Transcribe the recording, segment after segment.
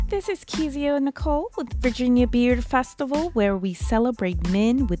This is Kezia Nicole with Virginia Beard Festival, where we celebrate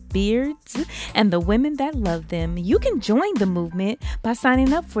men with beards and the women that love them. You can join the movement by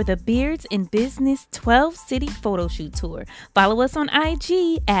signing up for the Beards in Business 12 City Photo Shoot Tour. Follow us on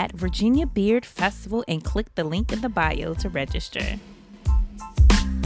IG at Virginia Beard Festival and click the link in the bio to register.